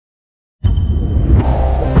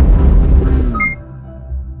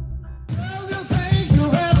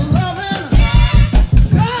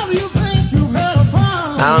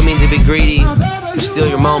I don't mean to be greedy, steal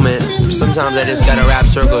your moment. Sometimes I just gotta wrap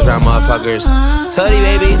circles around motherfuckers. Hoodie,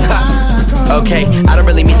 baby. Okay, I don't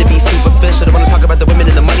really mean to be superficial. I wanna talk about the women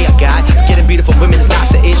and the money I got. Getting beautiful women is not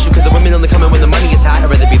the issue, cause the women only come in when the money is hot. I'd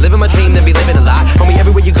rather be living my dream than be living a lie. Homie,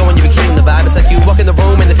 everywhere you go and you be killing the vibe. It's like you walk in the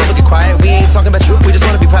room and the people get quiet. We ain't talking about you, we just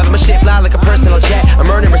wanna be private. My shit fly like a personal jet. I'm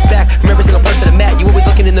earning respect from every single person I met. You always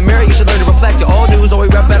looking in the mirror, you should learn to reflect. You're all news, all we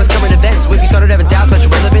rap about is current events. So if you started having doubts about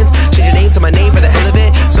your relevance, change your name to my name for the hell of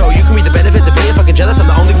it, so you can read the benefits of being fucking jealous.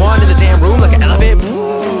 I'm the only one in the damn room like an elephant.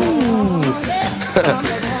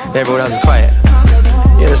 Everyone else is quiet.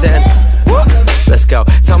 You understand? Woo! Let's go.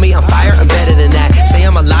 Tell me I'm fire, I'm better than that. Say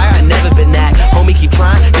I'm a liar, I never been that. Homie, keep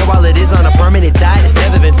trying. Yo, while it is on a permanent diet, it's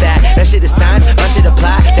never been fat. That shit is signed, my shit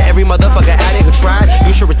apply to every motherfucker addict who tried.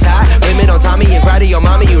 You should retire. Women on Tommy and cry to your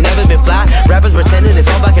mommy, you never been fly. Rappers pretending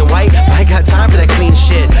it's all black and white, but I got time for that clean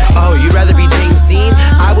shit. Oh, you'd rather be James Dean?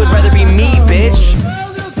 I would rather be me, bitch.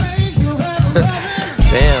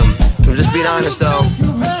 Damn, I'm just being honest though.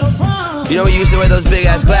 You know we used to wear those big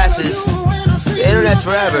ass glasses. The internet's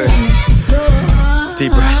forever.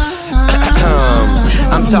 Deep breath.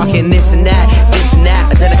 I'm talking this and that, this and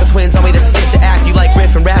that. Identical twins on me, that's a six to act. You like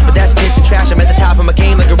riff and rap, but that's piss and trash. I'm at the top of my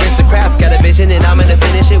game like aristocrats. Got a vision and I'm gonna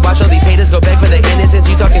finish it. Watch all these haters go beg for the innocence.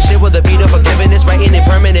 You talking shit with a beat of forgiveness. Writing in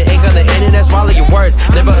permanent ink on the internet. Swallow your words,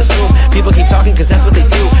 never assume. People keep talking cause that's what they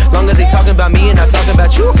do. Long as they talking about me and not talking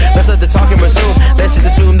about you, let's let the talking resume. Let's just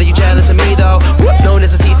assume that you jealous of me though. Whoop, known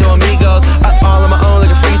as the Cito Amigos. Up all on my own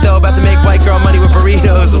like a free throw. About to make white girl money with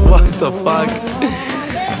burritos. What the fuck?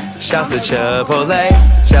 Shouts to Chipotle,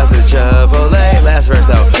 shouts to Chipotle. Last verse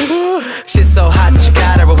though. Shit's so hot that you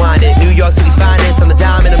gotta rewind it. New York City's finest on the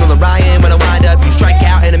diamond. I'm on Ryan. When I wind up, you strike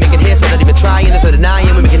out and I'm making hits without even trying. There's no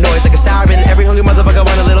denying. We're making noise like a siren. Every hungry motherfucker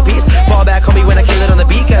want a little piece. Fall back, homie, when I kill it on the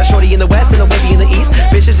beat. Got a shorty in the west and a wavy in the east.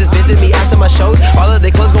 Bitches just visit me after my shows. All of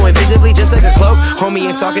their clothes going visibly just like a cloak. Homie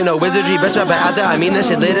ain't talking no wizardry. Best rapper out there, I mean that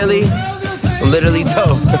shit literally. I'm literally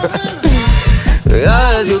dope.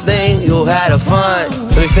 Cause you think you had a fun.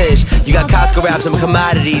 Let me finish. You got Costco raps, I'm a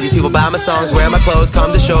commodity. These people buy my songs, wear my clothes,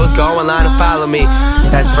 come to shows, go online and follow me.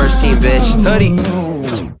 That's first team, bitch. Hoodie.